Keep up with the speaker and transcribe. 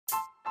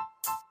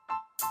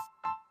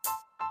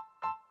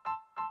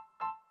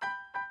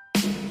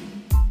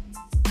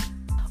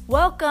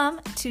Welcome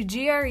to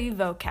GRE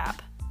Vocab.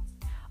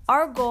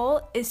 Our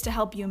goal is to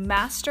help you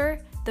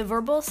master the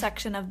verbal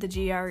section of the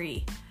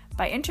GRE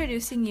by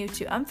introducing you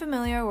to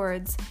unfamiliar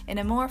words in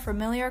a more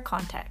familiar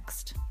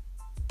context.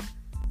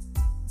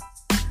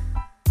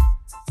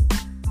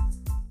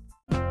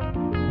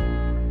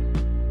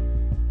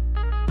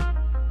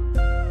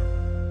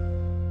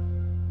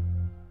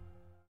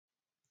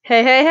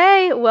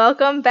 Hey,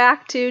 welcome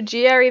back to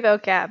GRE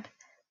Vocab.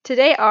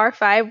 Today our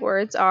 5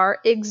 words are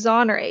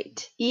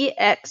exonerate,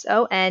 E-X-O-N-E-R-A-T-E,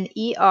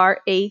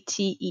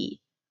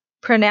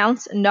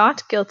 pronounce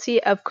not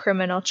guilty of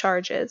criminal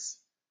charges.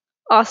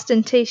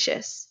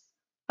 Ostentatious,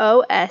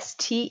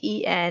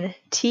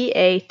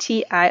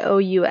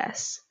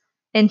 O-S-T-E-N-T-A-T-I-O-U-S,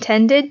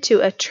 intended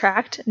to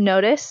attract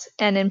notice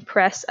and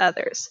impress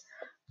others,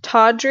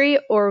 tawdry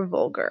or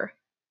vulgar.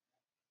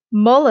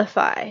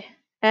 Mollify,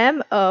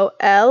 M-O-L-L-I-F-Y,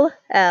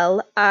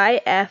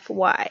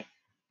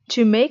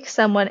 to make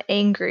someone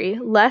angry,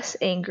 less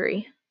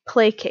angry,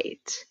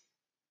 placate.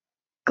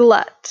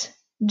 Glut,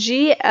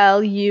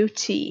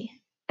 G-L-U-T,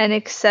 an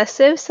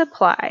excessive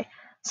supply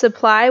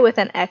with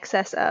an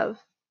excess of.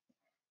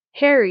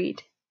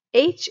 Harried,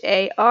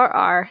 H-A-R-R-I-E-D,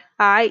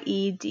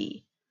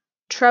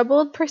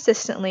 troubled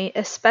persistently,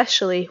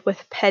 especially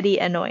with petty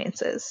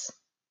annoyances.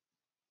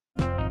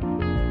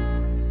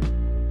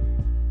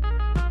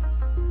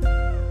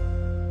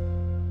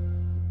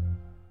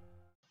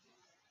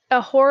 A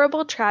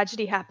horrible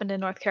tragedy happened in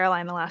North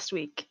Carolina last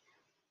week.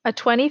 A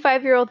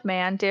 25-year-old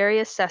man,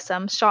 Darius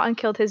Sessom, shot and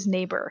killed his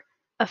neighbor,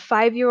 a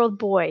 5-year-old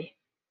boy.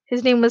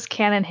 His name was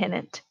Cannon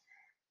Hinnant.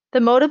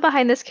 The motive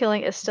behind this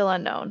killing is still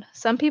unknown.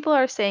 Some people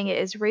are saying it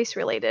is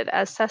race-related,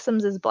 as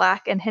Sessoms is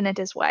black and Hinnant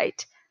is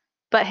white,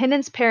 but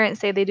Hinnant's parents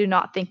say they do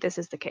not think this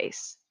is the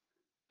case.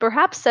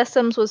 Perhaps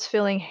Sessoms was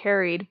feeling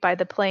harried by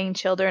the playing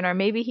children, or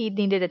maybe he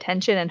needed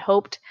attention and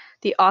hoped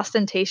the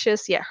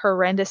ostentatious yet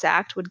horrendous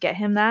act would get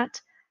him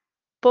that.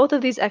 Both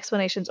of these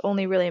explanations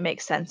only really make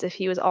sense if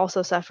he was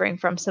also suffering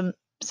from some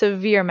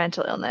severe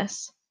mental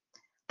illness.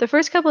 The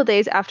first couple of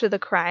days after the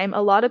crime,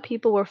 a lot of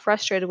people were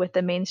frustrated with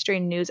the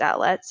mainstream news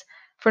outlets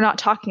for not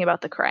talking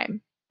about the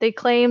crime. They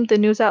claimed the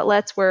news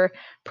outlets were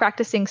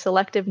practicing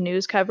selective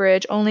news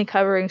coverage, only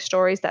covering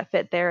stories that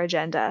fit their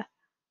agenda.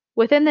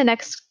 Within the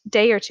next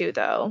day or two,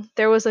 though,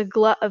 there was a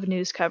glut of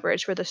news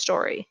coverage for the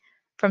story,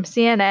 from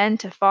CNN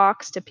to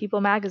Fox to People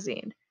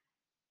magazine.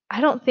 I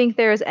don't think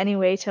there is any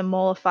way to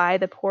mollify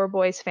the poor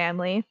boy's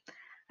family.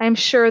 I am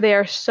sure they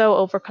are so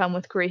overcome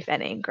with grief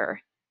and anger.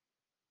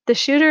 The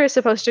shooter is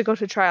supposed to go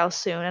to trial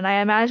soon, and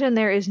I imagine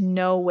there is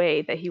no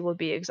way that he will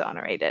be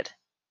exonerated.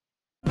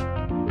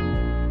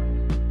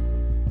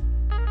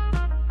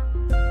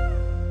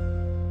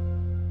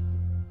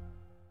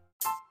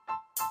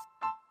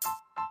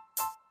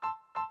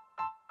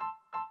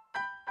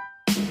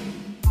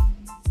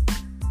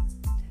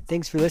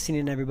 Thanks for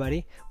listening,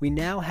 everybody. We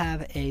now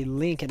have a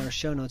link in our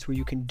show notes where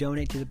you can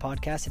donate to the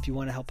podcast if you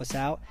want to help us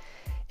out.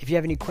 If you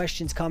have any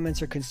questions,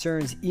 comments, or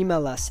concerns,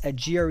 email us at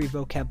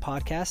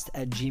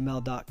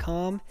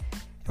grevocabpodcast@gmail.com.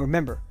 And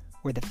remember,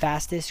 we're the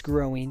fastest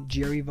growing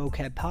GRE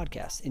Vocab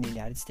podcast in the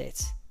United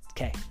States.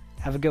 Okay,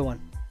 have a good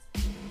one.